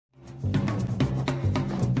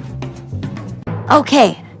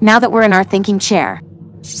Okay, now that we're in our thinking chair,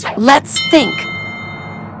 let's think.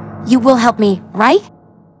 You will help me, right?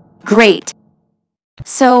 Great.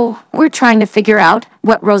 So, we're trying to figure out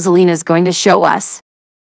what Rosalina's going to show us.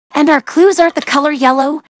 And our clues are the color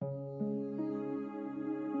yellow,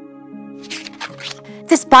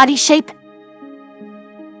 this body shape,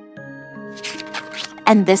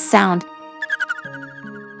 and this sound.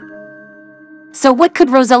 So what could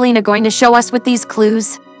Rosalina going to show us with these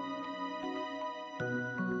clues?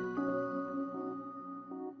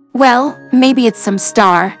 Well, maybe it's some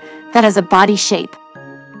star that has a body shape.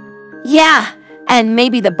 Yeah, and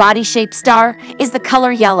maybe the body-shaped star is the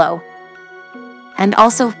color yellow. And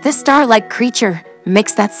also, this star-like creature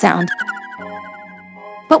makes that sound.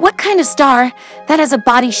 But what kind of star that has a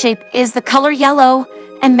body shape is the color yellow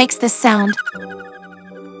and makes this sound?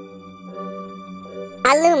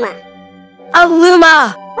 A Luma. A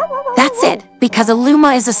Luma! That's it, because a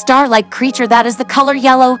Luma is a star-like creature that is the color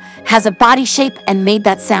yellow, has a body shape, and made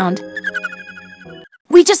that sound.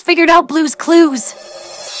 We just figured out Blue's clues!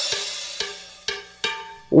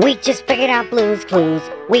 We just figured out Blue's clues.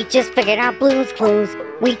 We just figured out Blue's clues.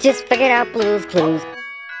 We just figured out Blue's clues.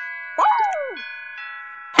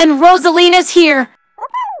 And Rosalina's here!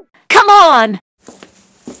 Come on!